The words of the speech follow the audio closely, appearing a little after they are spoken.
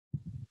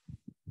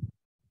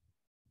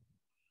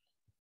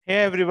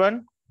Hey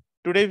everyone,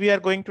 today we are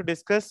going to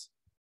discuss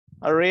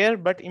a rare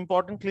but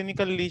important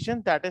clinical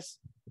lesion, that is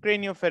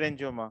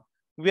craniopharyngioma.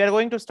 We are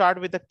going to start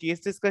with a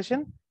case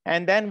discussion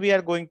and then we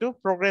are going to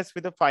progress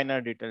with the finer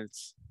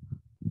details.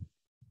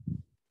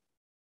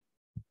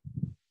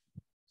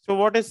 So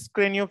what is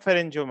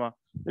craniopharyngioma?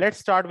 Let's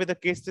start with a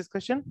case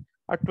discussion.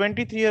 A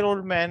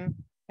 23-year-old man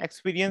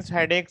experienced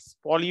headaches,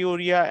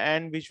 polyuria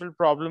and visual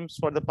problems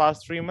for the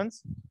past 3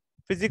 months.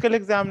 Physical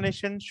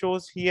examination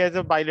shows he has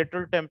a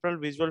bilateral temporal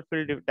visual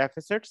field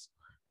deficits.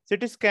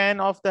 CT scan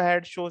of the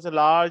head shows a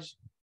large,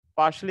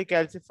 partially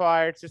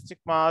calcified cystic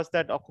mass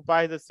that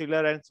occupies the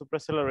ciliar and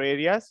suprasellar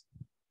areas.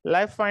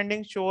 Lab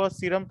findings show a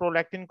serum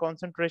prolactin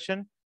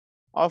concentration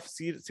of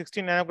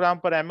 60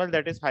 nanogram per ml,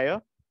 that is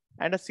higher,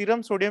 and a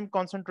serum sodium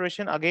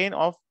concentration again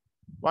of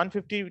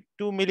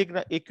 152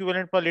 milligram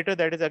equivalent per liter,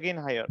 that is again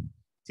higher.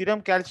 Serum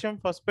calcium,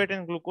 phosphate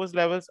and glucose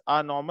levels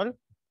are normal.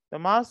 The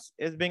mass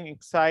is being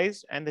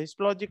excised and the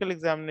histological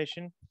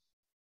examination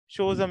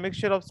shows a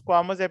mixture of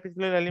squamous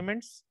epithelial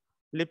elements,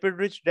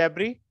 lipid-rich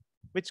debris,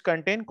 which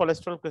contain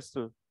cholesterol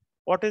crystal.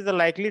 What is the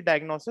likely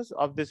diagnosis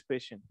of this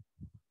patient?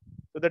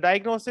 So the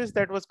diagnosis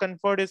that was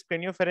conferred is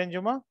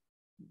craniopharyngioma.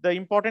 The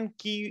important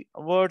key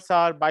words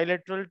are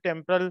bilateral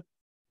temporal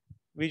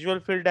visual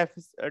field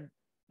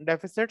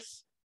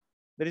deficits.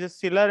 There is a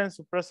ciliar and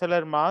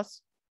suprasellar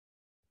mass.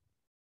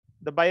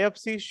 The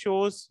biopsy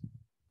shows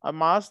a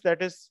mass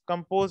that is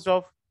composed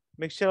of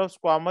mixture of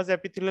squamous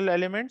epithelial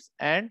elements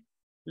and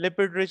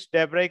lipid-rich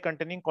debris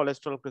containing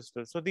cholesterol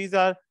crystals. So these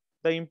are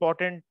the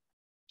important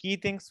key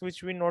things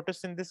which we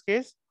noticed in this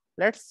case.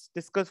 Let's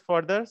discuss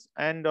further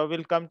and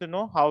we'll come to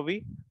know how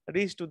we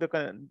reach to the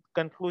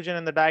conclusion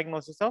and the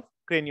diagnosis of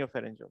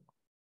craniopharyngioma.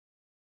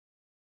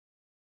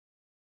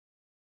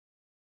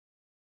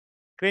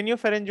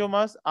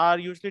 Craniopharyngiomas are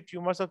usually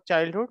tumors of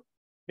childhood,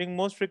 being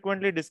most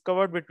frequently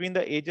discovered between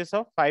the ages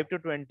of 5 to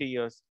 20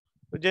 years.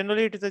 So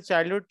generally it is a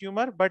childhood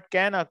tumor, but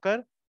can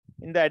occur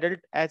in the adult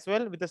as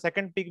well, with the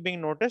second peak being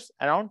noticed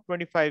around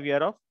 25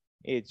 years of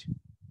age.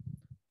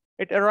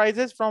 It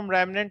arises from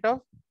remnant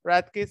of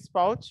Rathke's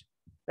pouch,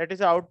 that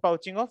is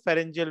outpouching of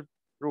pharyngeal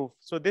roof.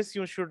 So this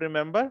you should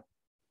remember.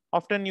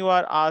 Often you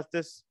are asked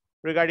this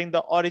regarding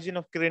the origin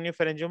of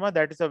craniopharyngioma,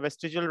 that is a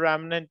vestigial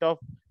remnant of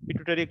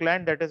pituitary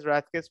gland, that is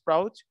Rathke's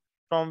pouch,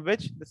 from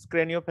which this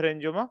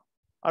craniopharyngioma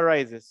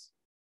arises.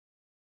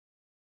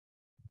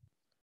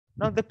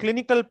 Now the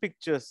clinical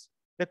pictures.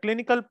 The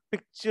clinical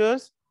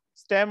pictures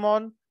stem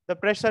on the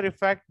pressure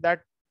effect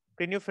that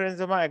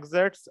craniopharyngioma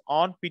exerts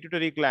on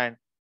pituitary gland.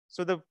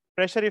 So the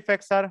pressure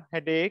effects are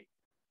headache,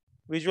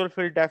 visual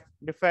field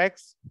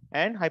defects,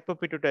 and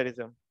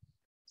hypopituitarism.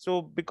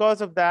 So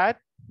because of that,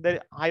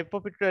 the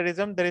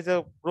hypopituitarism, there is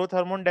a growth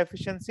hormone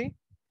deficiency,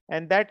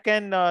 and that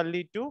can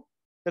lead to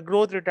the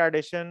growth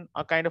retardation.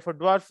 A kind of a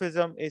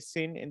dwarfism is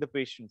seen in the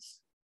patients,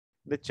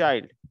 the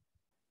child.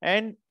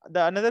 And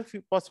the another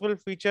possible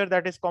feature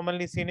that is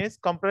commonly seen is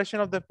compression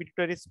of the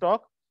pituitary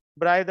stalk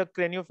by the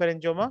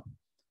craniopharyngioma.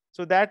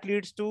 So that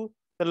leads to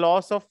the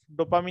loss of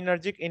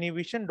dopaminergic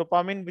inhibition,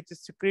 dopamine which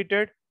is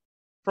secreted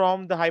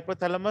from the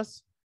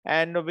hypothalamus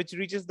and which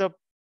reaches the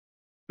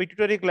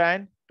pituitary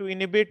gland to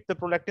inhibit the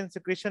prolactin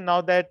secretion.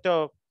 Now that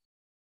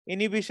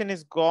inhibition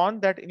is gone,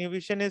 that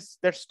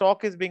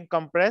stalk is being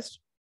compressed,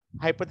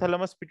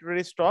 hypothalamus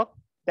pituitary stalk,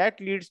 that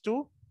leads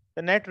to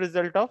the net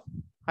result of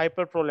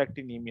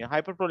hyperprolactinemia.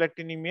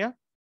 Hyperprolactinemia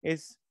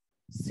is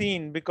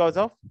seen because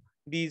of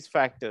these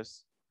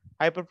factors.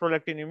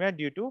 Hyperprolactinemia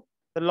due to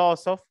the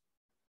loss of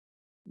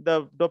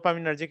the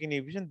dopaminergic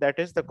inhibition, that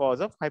is the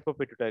cause of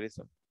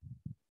hypopituitarism.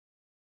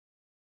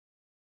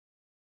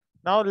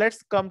 Now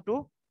let's come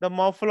to the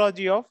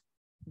morphology of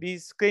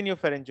these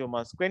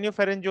craniopharyngiomas.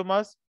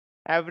 Craniopharyngiomas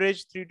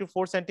average 3 to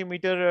 4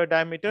 centimeter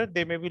diameter.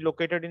 They may be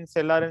located in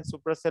sellar and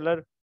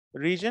suprasellar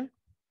region.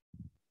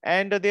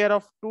 And they are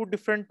of two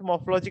different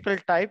morphological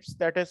types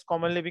that is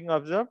commonly being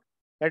observed.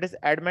 That is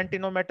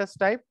adventinomatous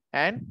type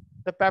and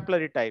the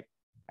papillary type.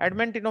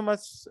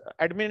 Adventinomatous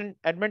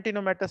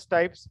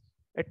types,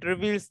 it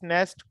reveals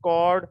nest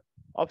cord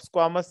of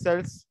squamous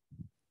cells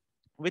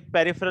with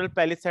peripheral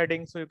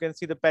palisading. So you can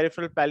see the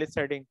peripheral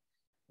palisading.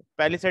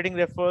 Palisading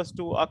refers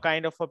to a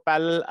kind of a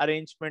parallel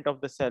arrangement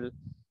of the cell.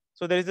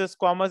 So there is a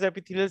squamous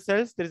epithelial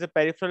cells, there is a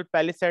peripheral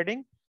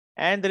palisading,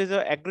 and there is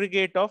an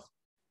aggregate of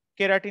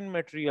keratin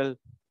material.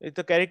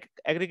 The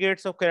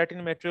aggregates of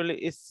keratin material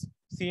is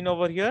seen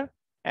over here,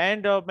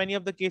 and many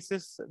of the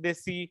cases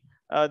they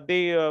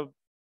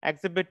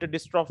exhibit a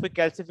dystrophic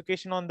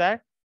calcification on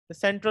that. The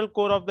central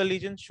core of the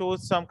lesion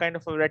shows some kind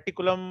of a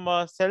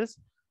reticulum cells.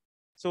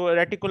 So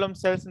reticulum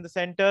cells in the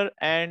center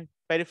and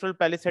peripheral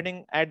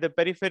palisading at the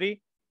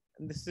periphery.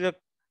 This is a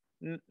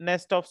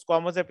nest of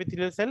squamous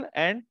epithelial cell,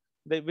 and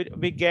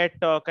we get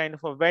kind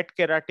of a wet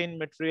keratin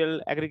material,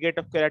 aggregate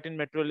of keratin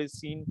material is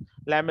seen,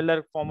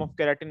 lamellar form of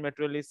keratin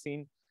material is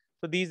seen.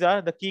 So these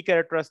are the key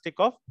characteristic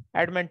of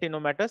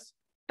adventinomatous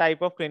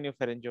type of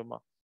craniopharyngioma.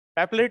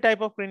 Papillary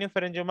type of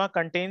craniopharyngioma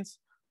contains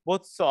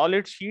both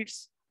solid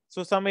sheets.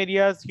 So some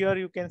areas here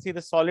you can see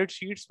the solid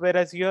sheets,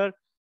 whereas here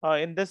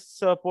in this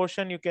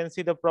portion you can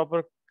see the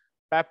proper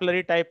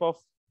papillary type of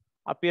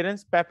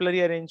appearance,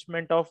 papillary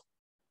arrangement of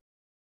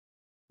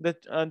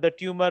the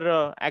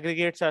tumor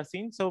aggregates are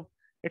seen. So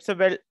its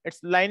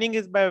lining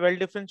is by a well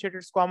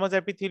differentiated squamous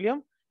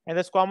epithelium, and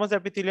the squamous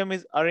epithelium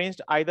is arranged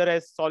either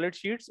as solid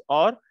sheets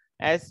or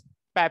as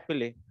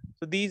papillae.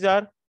 So these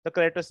are the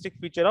characteristic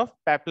feature of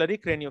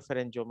papillary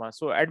craniopharyngioma.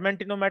 So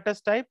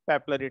adventinomatous type,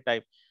 papillary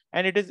type,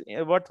 and it is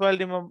worthwhile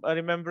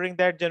remembering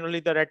that generally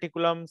the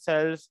reticulum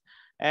cells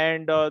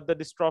and the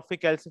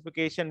dystrophic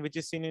calcification which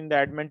is seen in the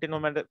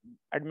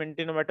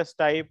adventinomatous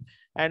type,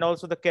 and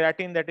also the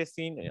keratin that is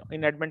seen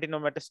in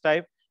adventinomatous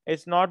type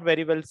is not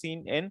very well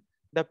seen in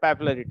the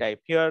papillary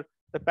type. Here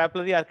the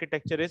papillary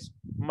architecture is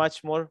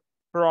much more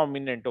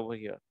prominent over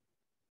here.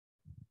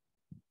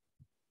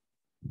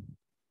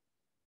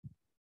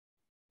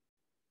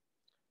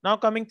 Now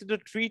coming to the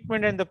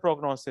treatment and the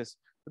prognosis.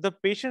 The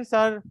patients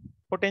are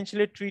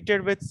potentially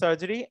treated with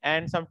surgery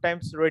and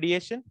sometimes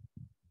radiation.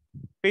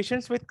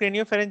 Patients with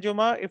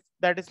craniopharyngioma, if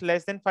that is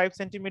less than 5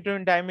 centimeter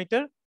in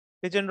diameter,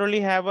 they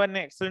generally have an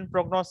excellent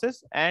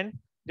prognosis and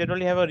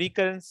generally have a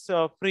recurrence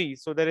free.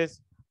 So there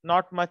is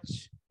not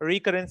much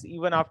recurrence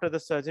even after the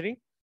surgery.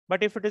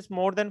 But if it is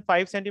more than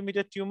 5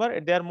 centimeter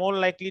tumor, they are more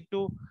likely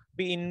to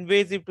be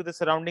invasive to the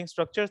surrounding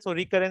structure. So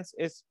recurrence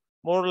is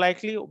more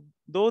likely,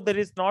 though there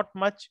is not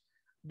much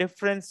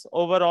difference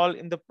overall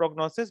in the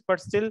prognosis,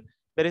 but still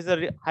there is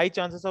a high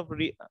chances of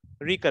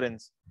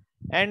recurrence.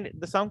 And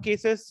some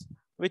cases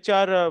which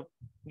are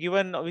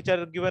given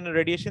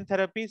radiation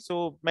therapy,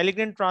 so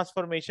malignant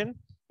transformation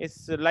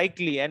is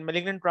likely, and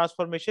malignant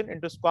transformation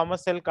into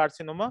squamous cell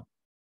carcinoma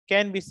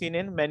can be seen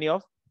in many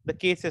of the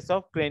cases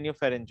of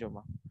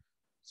craniopharyngioma.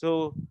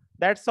 So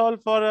that's all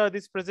for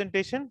this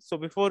presentation. So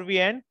before we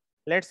end,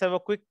 let's have a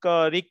quick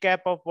recap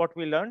of what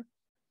we learned.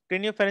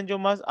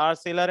 Craniopharyngiomas are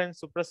sellar and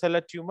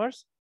suprasellar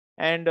tumors,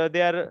 and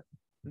they are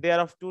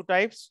of two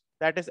types.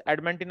 That is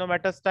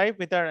adventinomatous type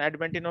with an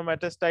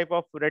adventinomatous type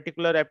of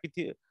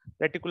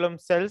reticulum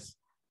cells,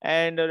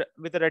 and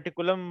with a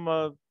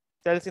reticulum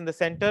cells in the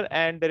center,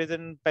 and there is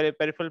a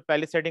peripheral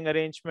palisading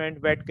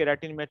arrangement, wet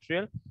keratin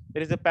material.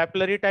 There is a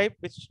papillary type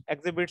which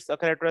exhibits a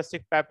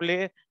characteristic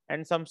papillae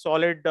and some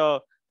solid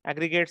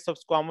aggregates of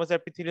squamous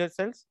epithelial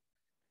cells.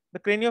 The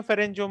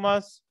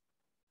craniopharyngiomas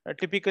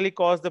typically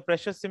cause the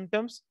pressure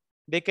symptoms.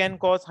 They can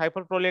cause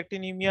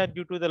hyperprolactinemia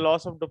due to the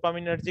loss of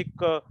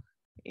dopaminergic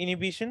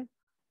inhibition,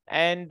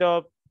 and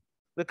the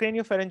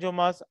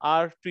craniopharyngiomas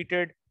are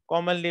treated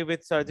commonly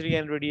with surgery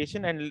and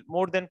radiation, and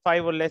more than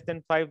 5 or less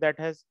than 5, that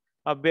has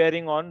a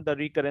bearing on the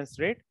recurrence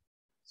rate.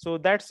 So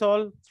that's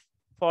all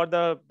for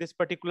this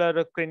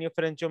particular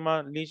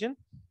craniopharyngioma lesion.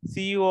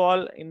 See you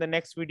all in the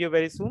next video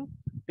very soon.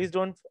 Please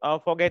don't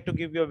forget to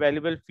give your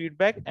valuable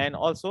feedback and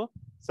also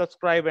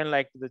subscribe and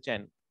like to the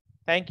channel.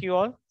 Thank you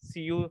all.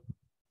 See you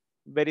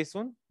very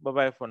soon. Bye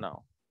bye for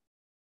now.